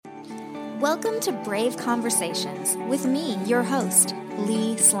Welcome to Brave Conversations with me, your host,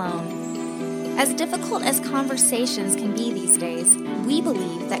 Lee Sloan. As difficult as conversations can be these days, we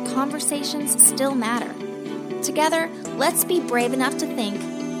believe that conversations still matter. Together, let's be brave enough to think,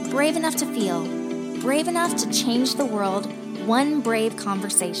 brave enough to feel, brave enough to change the world, one brave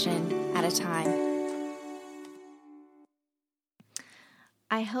conversation at a time.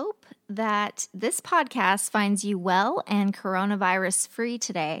 I hope that this podcast finds you well and coronavirus free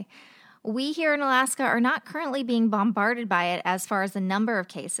today. We here in Alaska are not currently being bombarded by it as far as the number of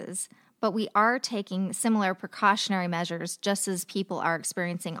cases, but we are taking similar precautionary measures just as people are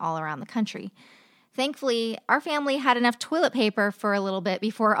experiencing all around the country. Thankfully, our family had enough toilet paper for a little bit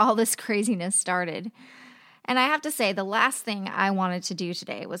before all this craziness started. And I have to say, the last thing I wanted to do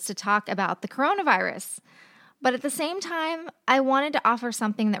today was to talk about the coronavirus. But at the same time, I wanted to offer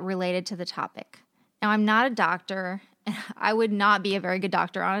something that related to the topic. Now, I'm not a doctor. I would not be a very good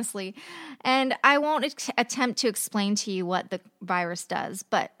doctor, honestly. And I won't attempt to explain to you what the virus does,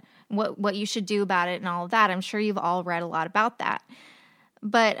 but what you should do about it and all of that. I'm sure you've all read a lot about that.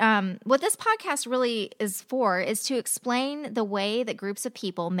 But what this podcast really is for is to explain the way that groups of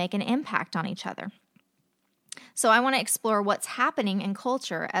people make an impact on each other. So I want to explore what's happening in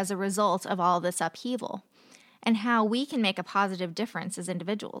culture as a result of all this upheaval and how we can make a positive difference as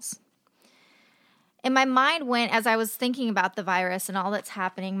individuals. And my mind went, as I was thinking about the virus and all that's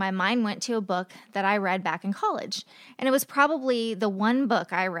happening, my mind went to a book that I read back in college. And it was probably the one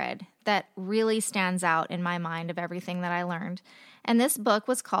book I read that really stands out in my mind of everything that I learned. And this book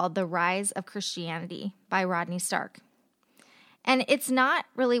was called The Rise of Christianity by Rodney Stark. And it's not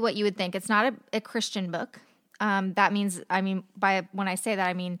really what you would think. It's not a Christian book. That means, when I say that,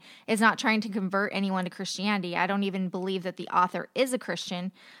 I mean, it's not trying to convert anyone to Christianity. I don't even believe that the author is a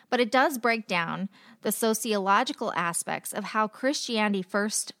Christian, but it does break down the sociological aspects of how Christianity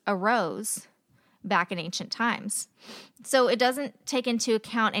first arose back in ancient times. So it doesn't take into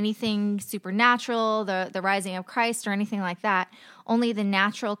account anything supernatural, the rising of Christ or anything like that, only the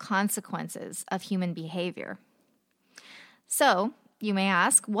natural consequences of human behavior. So, you may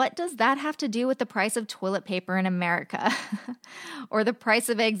ask, what does that have to do with the price of toilet paper in America? Or the price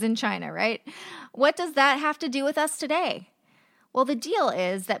of eggs in China, right? What does that have to do with us today? Well, the deal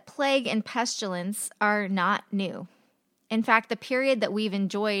is that plague and pestilence are not new. In fact, the period that we've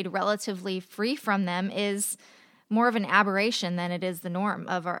enjoyed relatively free from them is more of an aberration than it is the norm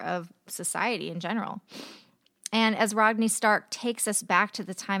of society in general. And as Rodney Stark takes us back to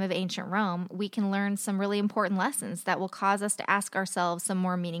the time of ancient Rome, we can learn some really important lessons that will cause us to ask ourselves some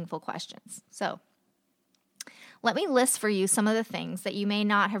more meaningful questions. So, let me list for you some of the things that you may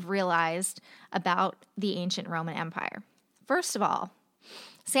not have realized about the ancient Roman Empire. First of all,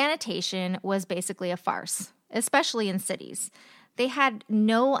 sanitation was basically a farce, especially in cities. They had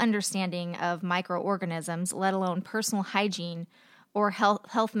no understanding of microorganisms, let alone personal hygiene or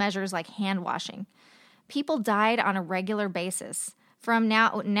health measures like hand washing. People died on a regular basis from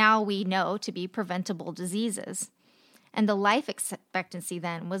now we know to be preventable diseases. And the life expectancy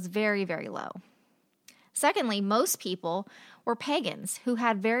then was very, very low. Secondly, most people were pagans who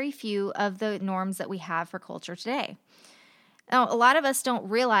had very few of the norms that we have for culture today. Now, a lot of us don't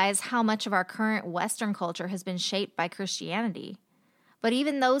realize how much of our current Western culture has been shaped by Christianity. But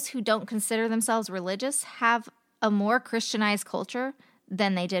even those who don't consider themselves religious have a more Christianized culture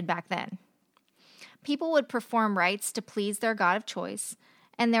than they did back then. People would perform rites to please their god of choice,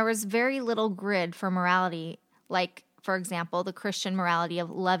 and there was very little grid for morality, like, for example, the Christian morality of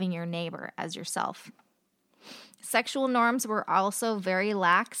loving your neighbor as yourself. Sexual norms were also very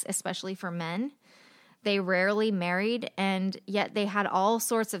lax, especially for men. They rarely married, and yet they had all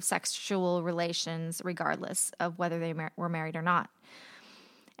sorts of sexual relations regardless of whether they were married or not.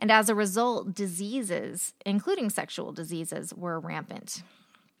 And as a result, diseases, including sexual diseases, were rampant.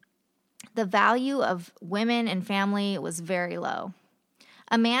 The value of women and family was very low.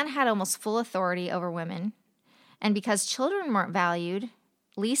 A man had almost full authority over women, and because children weren't valued,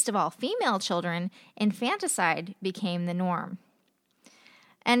 least of all female children, infanticide became the norm.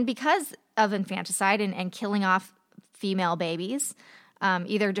 And because of infanticide and killing off female babies,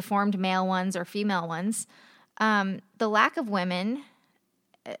 either deformed male ones or female ones, the lack of women,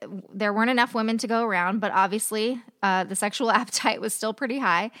 there weren't enough women to go around, but obviously the sexual appetite was still pretty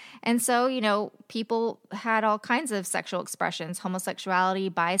high. And so, people had all kinds of sexual expressions,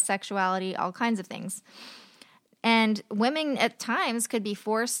 homosexuality, bisexuality, all kinds of things. And women at times could be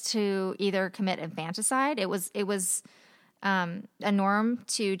forced to either commit infanticide. It was a norm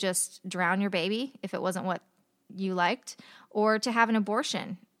to just drown your baby if it wasn't what you liked, or to have an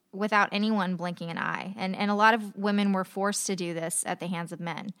abortion without anyone blinking an eye. And a lot of women were forced to do this at the hands of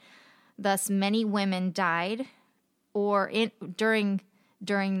men. Thus, many women died during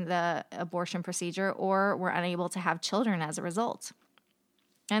the abortion procedure or were unable to have children as a result.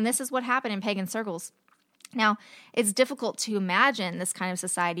 And this is what happened in pagan circles. Now, it's difficult to imagine this kind of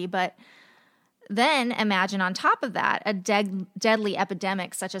society, but then imagine on top of that a deadly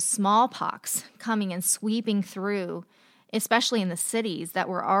epidemic such as smallpox coming and sweeping through, especially in the cities that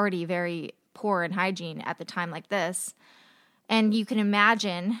were already very poor in hygiene at the time like this. And you can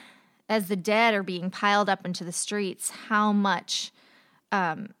imagine, as the dead are being piled up into the streets, how much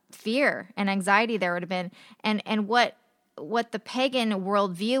fear and anxiety there would have been. And what the pagan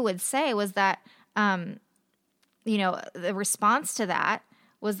worldview would say was that, the response to that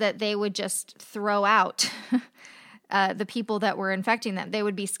was that they would just throw out the people that were infecting them. They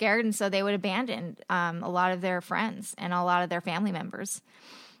would be scared, and so they would abandon a lot of their friends and a lot of their family members.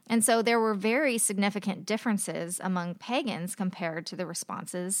 And so there were very significant differences among pagans compared to the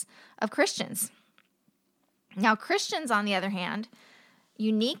responses of Christians. Now, Christians, on the other hand,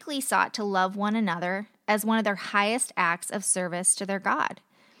 uniquely sought to love one another as one of their highest acts of service to their God.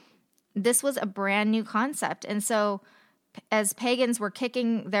 This was a brand new concept. And so as pagans were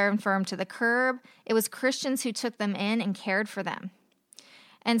kicking their infirm to the curb, it was Christians who took them in and cared for them.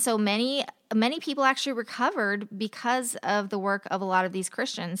 And so many people actually recovered because of the work of a lot of these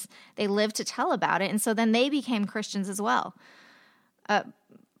Christians. They lived to tell about it, and so then they became Christians as well.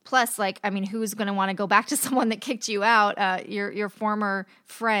 Plus, who's going to want to go back to someone that kicked you out? Your former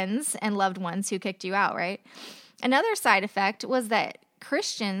friends and loved ones who kicked you out, right? Another side effect was that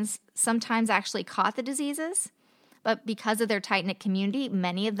Christians sometimes actually caught the diseases, but because of their tight-knit community,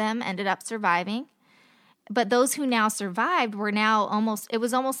 many of them ended up surviving. But those who now survived were now it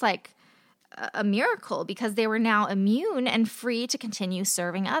was almost like a miracle because they were now immune and free to continue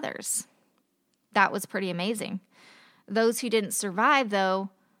serving others. That was pretty amazing. Those who didn't survive, though,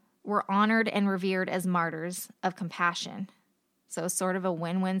 were honored and revered as martyrs of compassion. So sort of a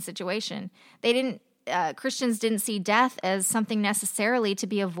win-win situation. Christians didn't see death as something necessarily to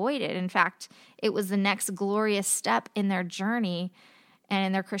be avoided. In fact, it was the next glorious step in their journey and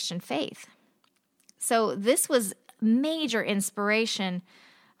in their Christian faith. So this was major inspiration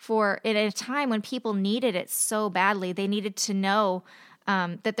at a time when people needed it so badly. They needed to know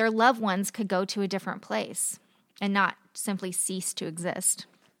that their loved ones could go to a different place and not simply cease to exist.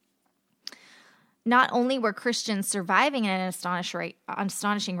 Not only were Christians surviving at an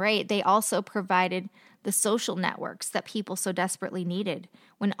astonishing rate, they also provided the social networks that people so desperately needed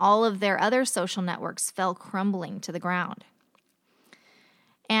when all of their other social networks fell crumbling to the ground.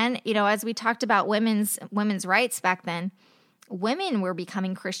 And, as we talked about women's rights back then, women were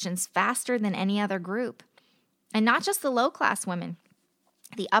becoming Christians faster than any other group. And not just the low-class women.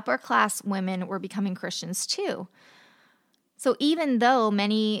 The upper-class women were becoming Christians too. So even though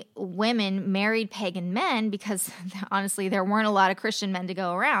many women married pagan men, because honestly there weren't a lot of Christian men to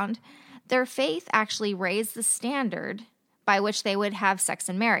go around, their faith actually raised the standard by which they would have sex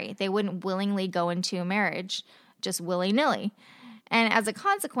and marry. They wouldn't willingly go into a marriage just willy-nilly. And as a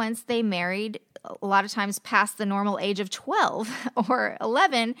consequence, they married a lot of times past the normal age of 12 or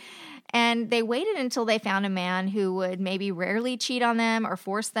 11, and they waited until they found a man who would maybe rarely cheat on them or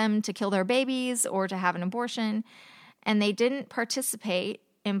force them to kill their babies or to have an abortion. And they didn't participate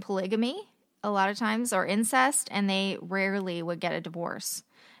in polygamy a lot of times or incest, and they rarely would get a divorce.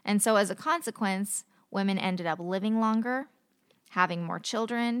 And so as a consequence, women ended up living longer, having more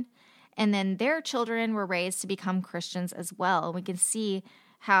children, and then their children were raised to become Christians as well. We can see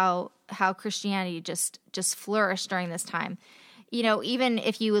how Christianity just flourished during this time. Even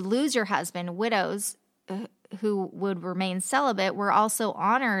if you would lose your husband, widows who would remain celibate were also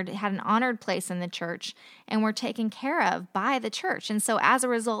honored, had an honored place in the church, and were taken care of by the church. And so as a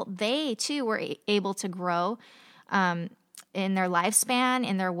result, they too were able to grow in their lifespan,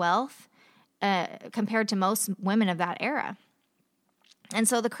 in their wealth, compared to most women of that era. And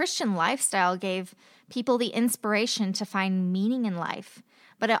so the Christian lifestyle gave people the inspiration to find meaning in life,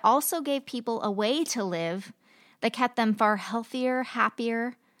 but it also gave people a way to live that kept them far healthier,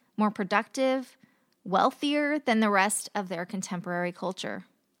 happier, more productive, wealthier than the rest of their contemporary culture.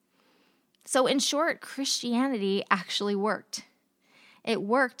 So in short, Christianity actually worked. It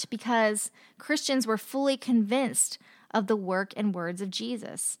worked because Christians were fully convinced of the work and words of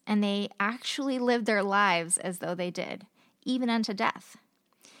Jesus, and they actually lived their lives as though they did, even unto death.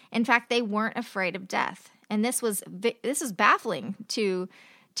 In fact, they weren't afraid of death, and this was baffling to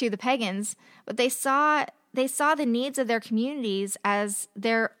the pagans, but they saw the needs of their communities as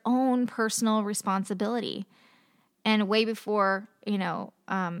their own personal responsibility. And way before,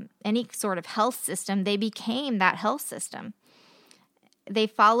 any sort of health system, they became that health system. They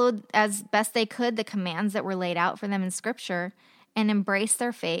followed as best they could the commands that were laid out for them in Scripture and embraced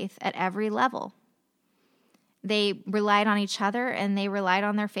their faith at every level. They relied on each other and they relied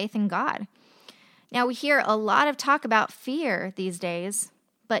on their faith in God. Now, we hear a lot of talk about fear these days,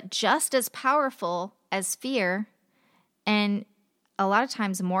 but just as powerful as fear, and a lot of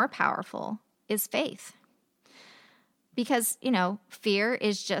times more powerful, is faith. Because, fear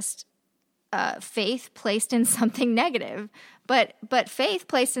is just faith placed in something negative. But faith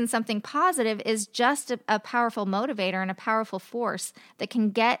placed in something positive is just a powerful motivator and a powerful force that can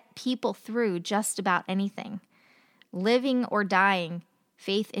get people through just about anything. Living or dying,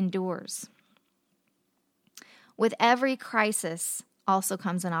 faith endures. With every crisis also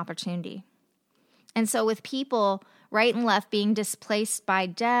comes an opportunity. And so with people right and left being displaced by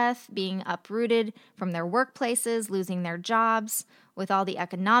death, being uprooted from their workplaces, losing their jobs, with all the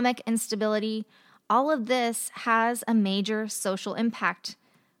economic instability, all of this has a major social impact,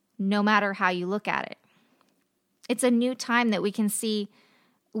 no matter how you look at it. It's a new time that we can see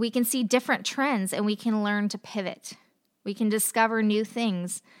different trends and we can learn to pivot. We can discover new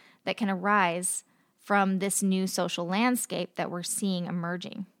things that can arise from this new social landscape that we're seeing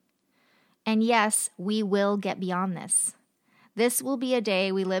emerging. And yes, we will get beyond this. This will be a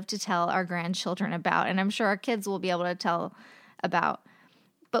day we live to tell our grandchildren about, and I'm sure our kids will be able to tell about.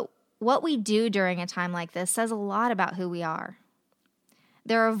 But what we do during a time like this says a lot about who we are.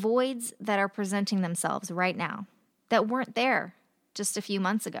 There are voids that are presenting themselves right now that weren't there just a few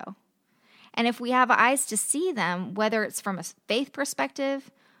months ago. And if we have eyes to see them, whether it's from a faith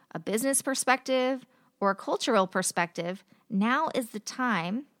perspective, a business perspective, or a cultural perspective, now is the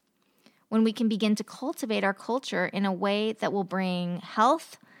time when we can begin to cultivate our culture in a way that will bring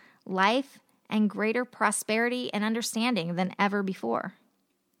health, life, and greater prosperity and understanding than ever before.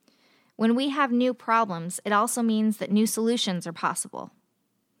 When we have new problems, it also means that new solutions are possible.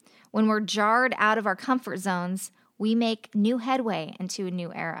 When we're jarred out of our comfort zones, we make new headway into a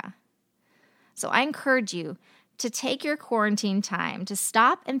new era. So I encourage you to take your quarantine time to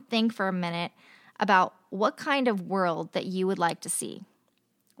stop and think for a minute about what kind of world that you would like to see.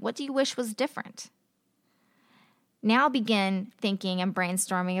 What do you wish was different? Now begin thinking and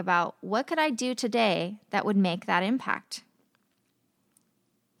brainstorming about what could I do today that would make that impact?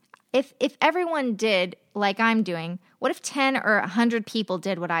 If everyone did like I'm doing, what if 10 or 100 people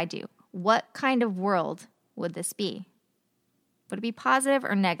did what I do? What kind of world would this be? Would it be positive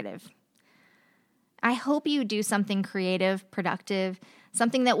or negative? I hope you do something creative, productive,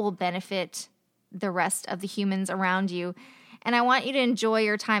 something that will benefit the rest of the humans around you. And I want you to enjoy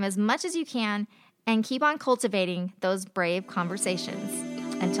your time as much as you can and keep on cultivating those brave conversations.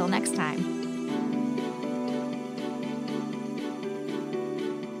 Until next time.